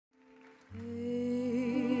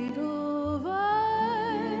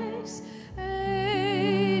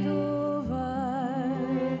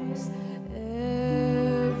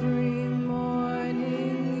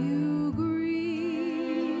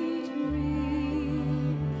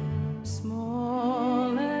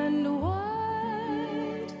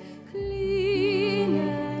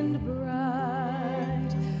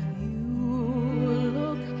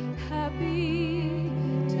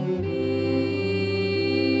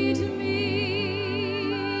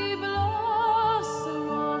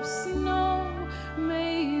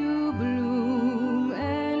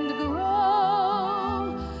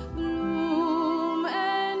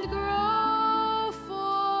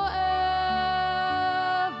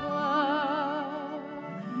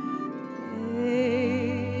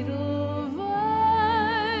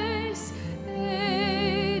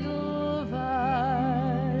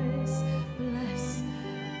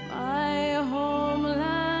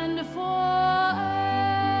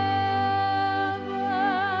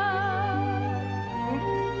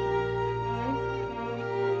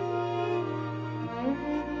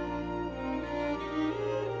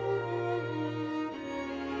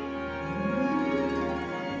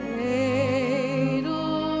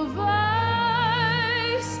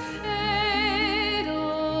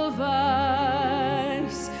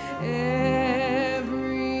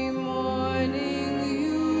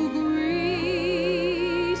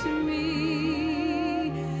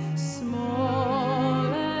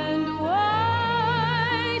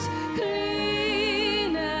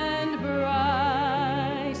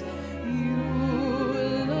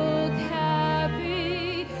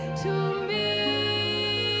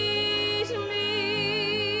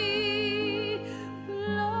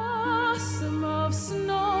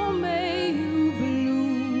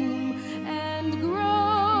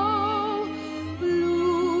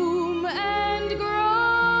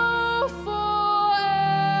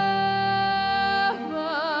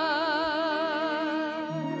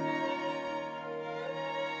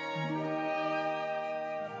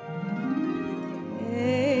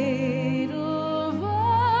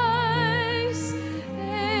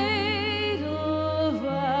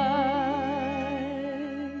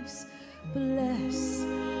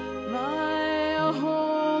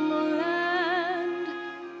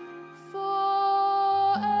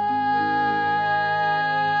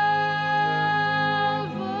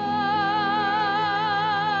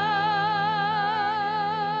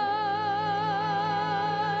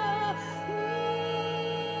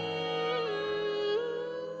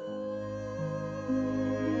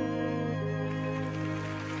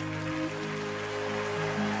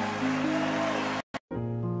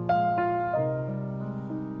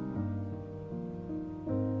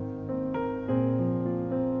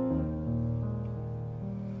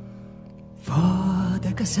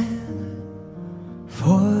Kaserne,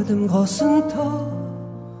 vor dem großen Tor,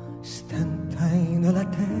 stand eine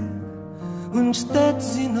Laterne und steht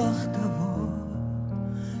sie noch davor.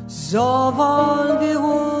 So wollen wir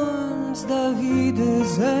uns da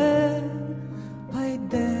wiedersehen, bei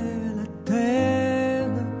der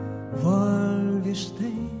Laterne wollen wir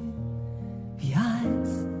stehen, wie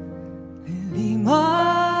einst Lili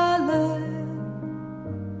Marleen,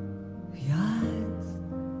 wie einst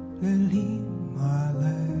Lili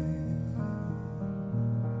Marleen.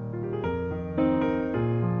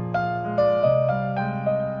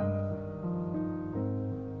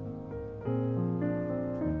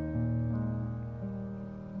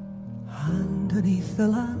 Underneath the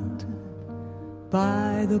lantern,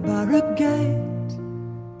 by the barrack gate,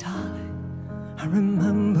 darling, I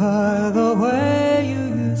remember the way you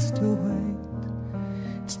used to wait.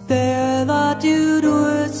 It's there that you'd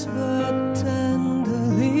whisper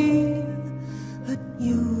tenderly that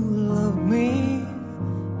you love me,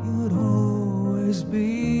 you'd always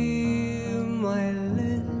be my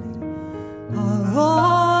lily of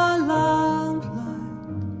our lamplight,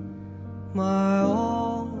 my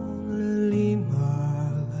own Lili Marleen.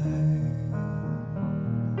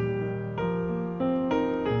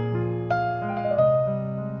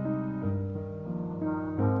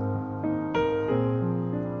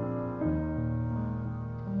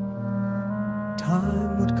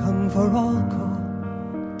 Time would come for all call,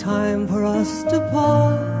 time for us to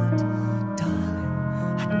part. Darling,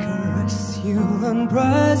 I'd caress you and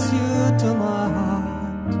press you to my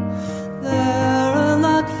heart. There in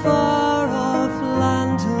that far-off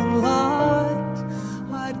lantern light,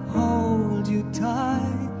 I'd hold you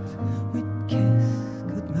tight, we'd kiss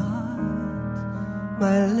goodnight,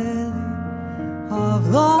 my lily of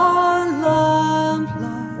the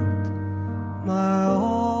lamplight, my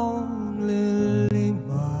own Lili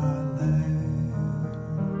Marleen.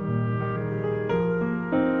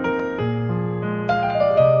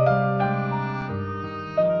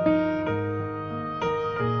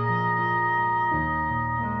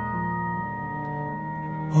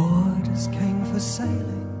 Orders came for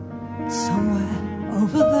sailing somewhere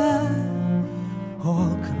over there,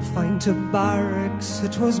 all confined to barracks.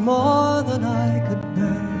 It was more than I could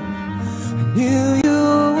bear. I knew you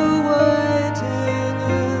were waiting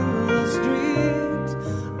in the street.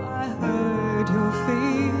 I heard your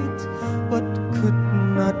feet, but could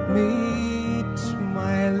not meet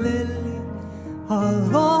my lily of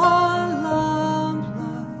the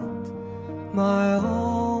lamplight, my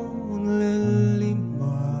own Lili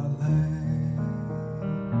Marleen.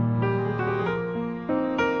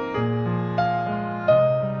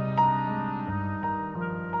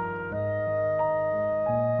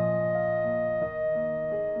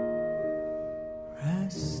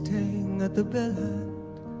 Resting at the billet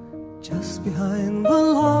just behind the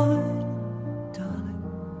line, darling,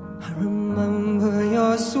 I remember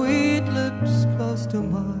your sweet lips close to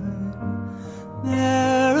mine.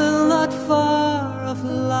 There in that far-off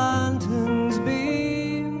lantern's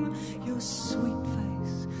beam, your sweet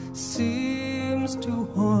face seems to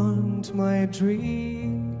haunt my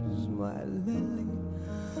dreams, my lily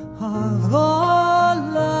of the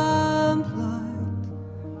lamplight,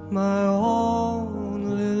 my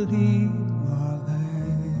own Lili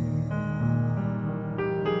Marleen.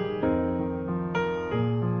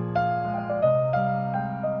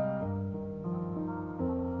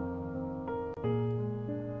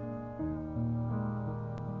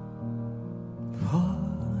 Vor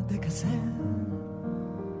der Kaserne,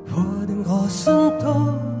 vor dem großen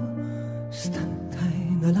Tor, stand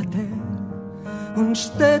eine Laterne und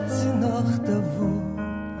steht sie noch davor.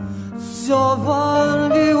 So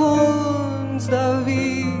wollen wir uns da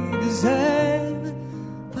wiedersehen,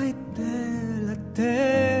 bei der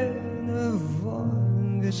Laterne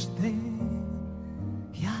wollen wir stehen,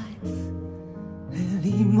 wie einst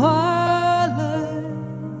Lili Marleen,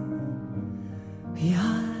 wie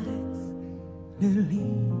einst Lili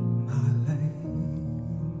Marleen.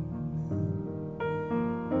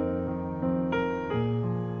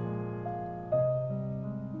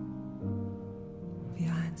 Wie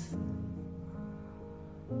einst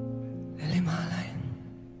Lili Marleen.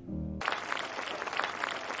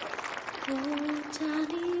 Oh,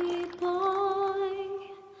 Daddy boy,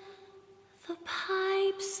 the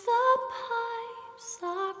pipes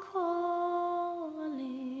are calling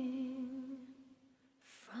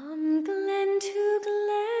from glen to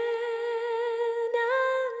glen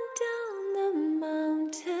and down the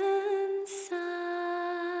mountainside.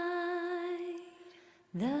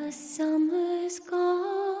 The summer's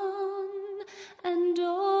gone and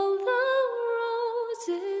all the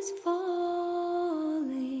roses falling.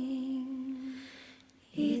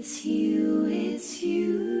 it's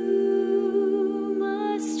you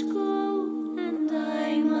must go and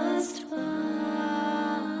I must bide.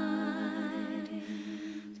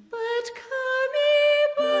 But call me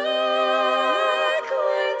back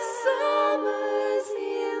when summer's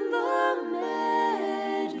in the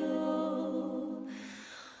meadow,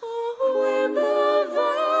 when the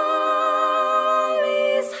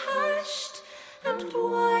valley's hushed and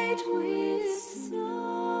white with snow.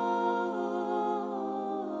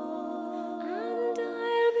 And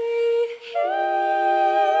I'll be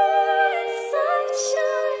here in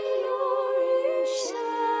sunshine or in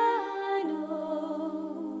shadow.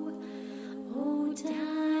 Oh,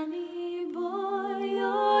 Danny boy,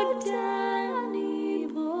 oh, Danny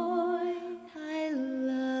boy, I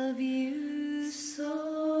love you so.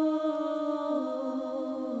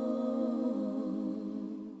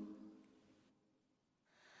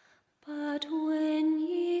 But when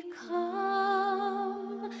ye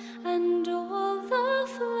come and all the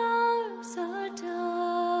flowers are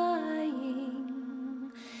dying,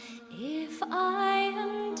 if I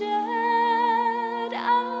am dead,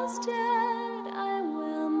 as dead I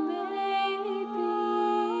will maybe,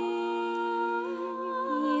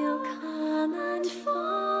 you'll come and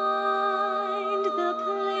find the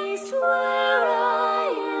place where I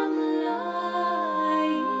am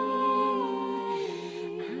lying,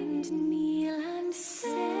 and kneel and say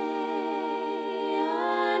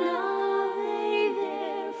an Ave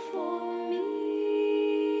there for me,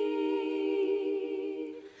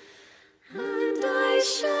 and I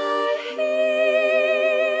shall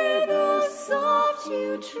hear the soft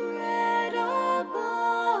you tread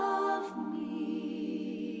above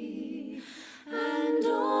me, and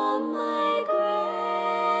all my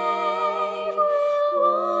grave will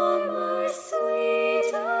warmer,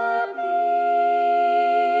 sweeter be,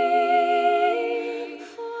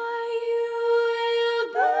 for you will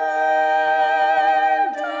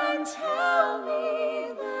bend and tell me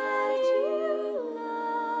that you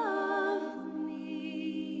love me,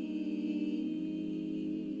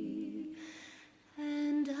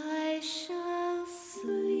 and I shall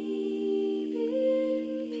sleep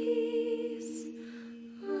in peace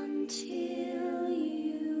until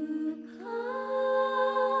you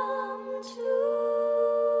come to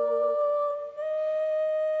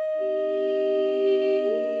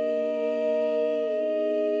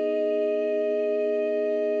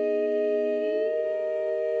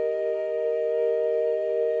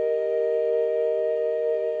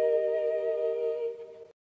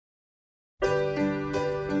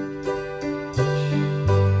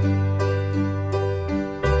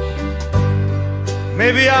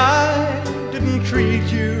Maybe I didn't treat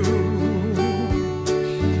you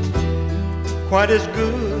quite as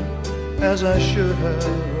good as I should have.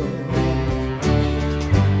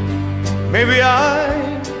 Maybe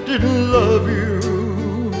I didn't love you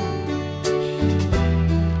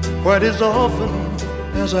quite as often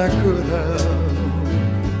as I could have.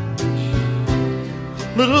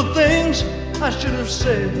 Little things I should have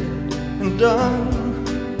said and done,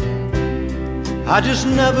 I just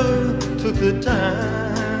never took the time.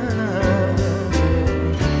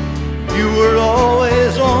 You were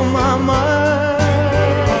always on my mind.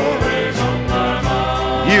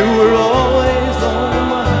 You were always on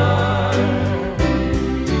my mind.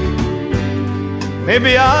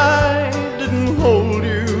 Maybe I didn't hold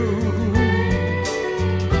you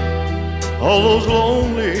all those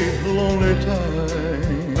lonely, lonely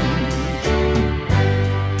times,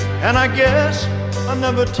 and I guess I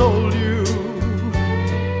never told you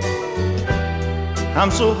I'm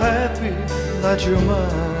so happy that you're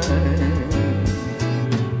mine.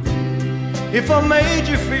 If I made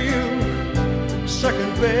you feel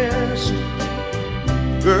second best,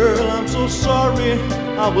 girl, I'm so sorry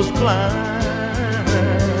I was blind.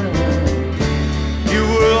 You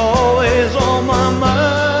were always on my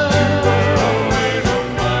mind.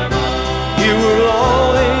 You were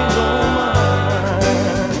always on my mind.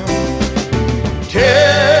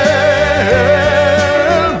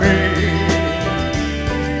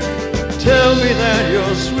 Tell me that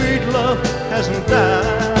your sweet love hasn't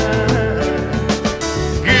died.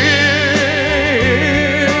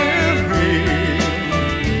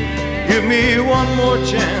 Give me one more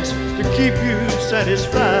chance to keep you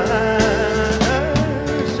satisfied,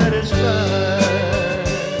 satisfied.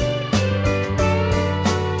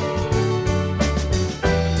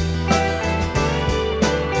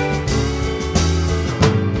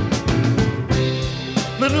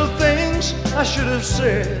 Little things I should have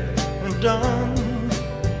said and done,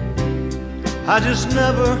 I just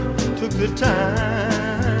never took the time.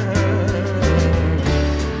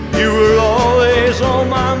 You were always on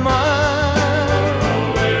my mind.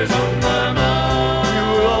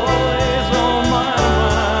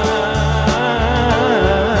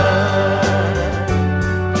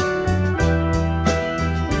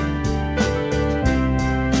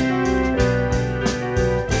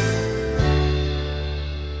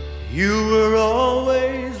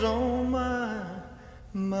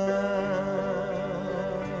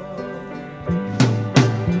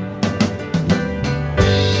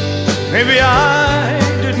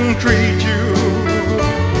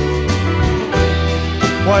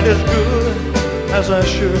 quite as good as I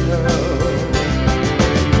should have.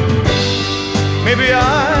 Maybe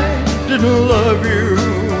I didn't love you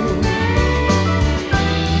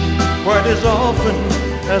quite as often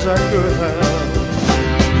as I could have.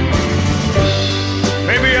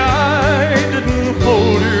 Maybe I didn't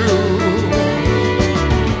hold you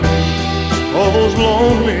all those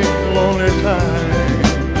lonely, lonely times.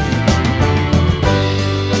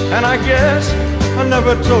 And I guess I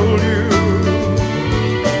never told you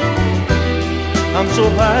I'm so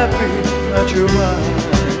happy that you're mine.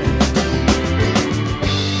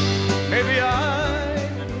 Maybe I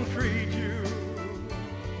didn't treat you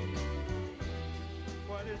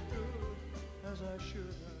quite as good as I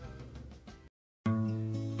should have.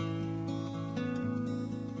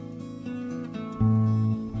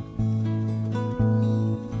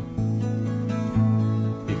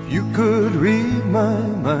 If you could read my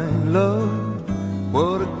mind, love,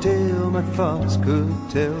 what a tale my thoughts could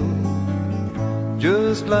tell.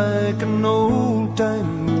 Just like an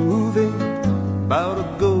old-time movie about a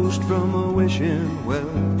ghost from a wishing well,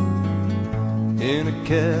 in a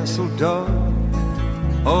castle dark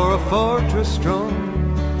or a fortress strong,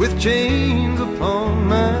 with chains upon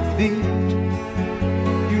my feet.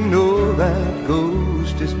 You know that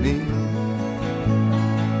ghost is me,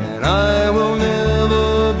 and I will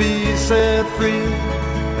never be set free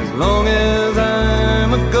as long as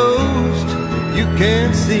I'm a ghost that you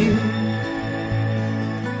can't see.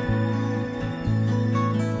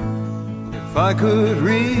 If I could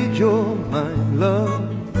read your mind, love,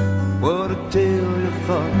 what a tale your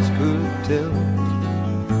thoughts could tell.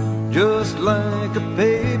 Just like a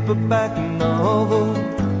paperback novel,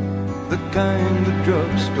 the kind the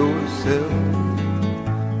drugstores sell.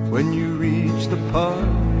 When you reach the part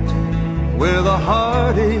where the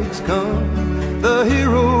heartaches come, the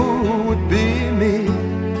hero would be me.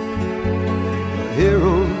 The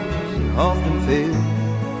heroes often fail,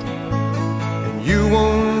 and you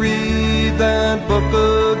won't read that book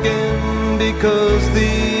again because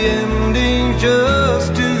the ending's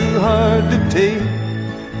just too hard to take.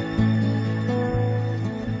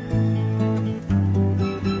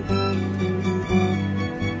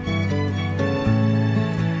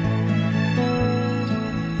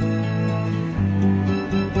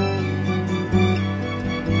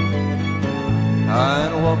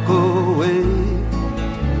 I'd walk away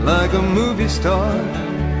like a movie star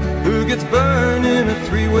who gets burned in a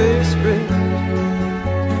three-way script.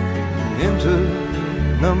 Enter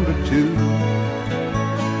number two,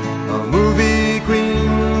 a movie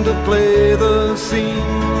queen to play the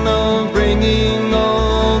scene of bringing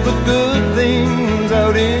all the good things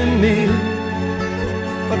out in me.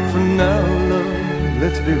 But for now, love,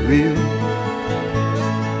 let's be real,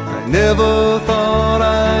 I never thought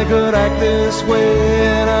I could act this way,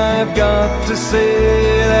 and I've got to say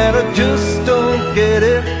that I just don't get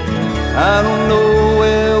it. I don't know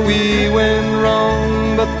where we went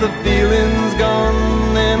wrong, but the feeling's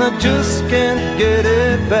gone and I just can't get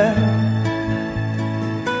it back.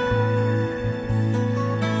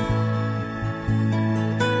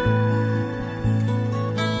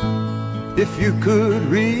 If you could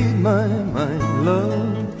read my mind,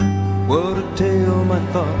 love, what a tale my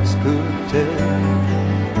thoughts could tell.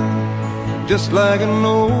 Just like an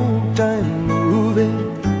old-time movie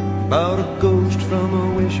about a ghost from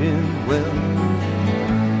a wishing well,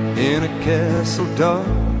 in a castle dark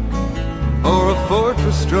or a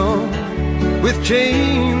fortress strong, with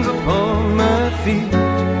chains upon my feet.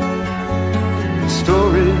 The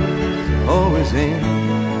stories always end.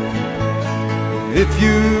 If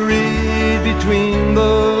you read between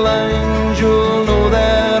the lines, you'll know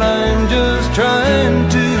that I'm just trying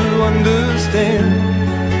to understand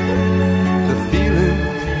the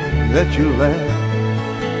feelings that you lack.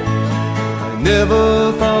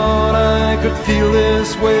 Never thought I could feel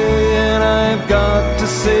this way, and I've got to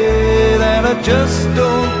say that I just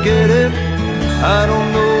don't get it. I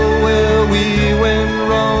don't know where we went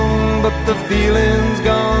wrong, but the feeling's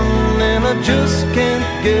gone and I just can't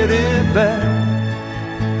get it back.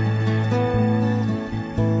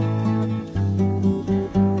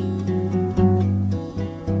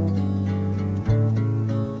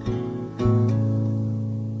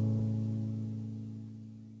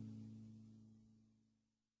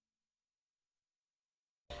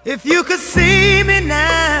 If you could see me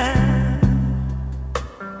now,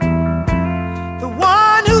 the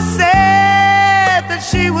one who said that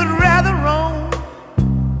she would rather roam,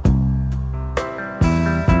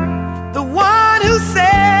 the one who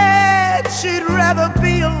said she'd rather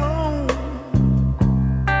be alone.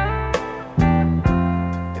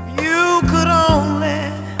 If you could only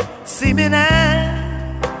see me now,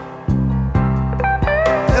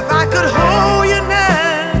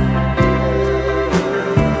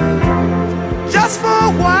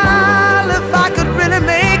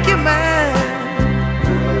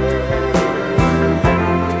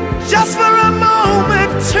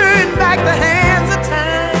 like the hands of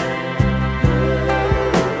time.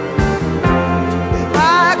 If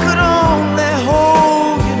I could only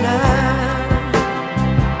hold you now.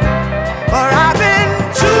 For I've been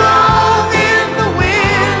too long in the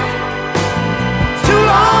wind, too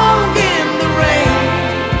long in the rain,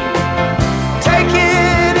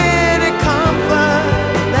 taking any comfort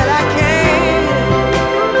that I can.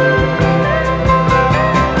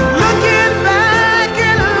 Looking back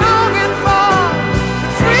and longing for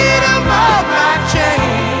the freedom of my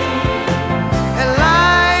chain, and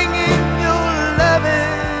lying in your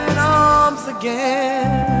loving arms again.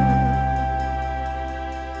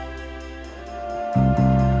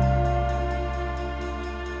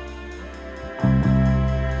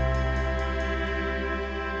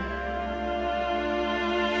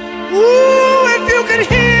 Ooh, if you could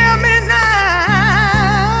hear me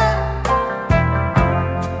now,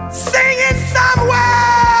 singing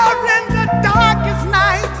somewhere in the darkest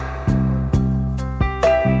night,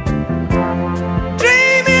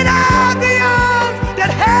 dreaming of the arms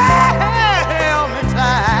that held me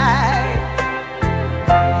tight.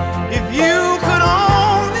 If you could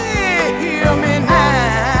only hear me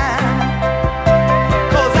now,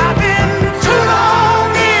 'cause I've been too long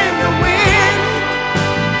in the wind,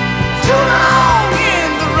 too long in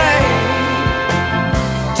the rain,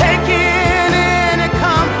 taking any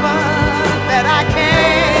comfort that I can.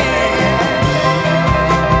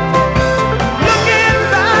 Looking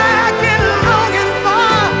back and longing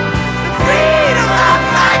for the freedom of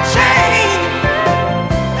my chain,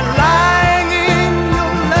 and lying in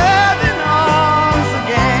your loving arms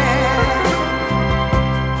again.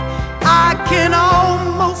 I can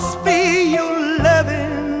almost feel your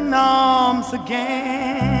loving arms again.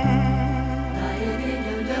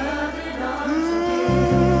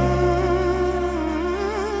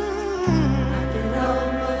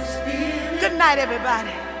 Good night,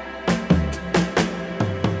 everybody.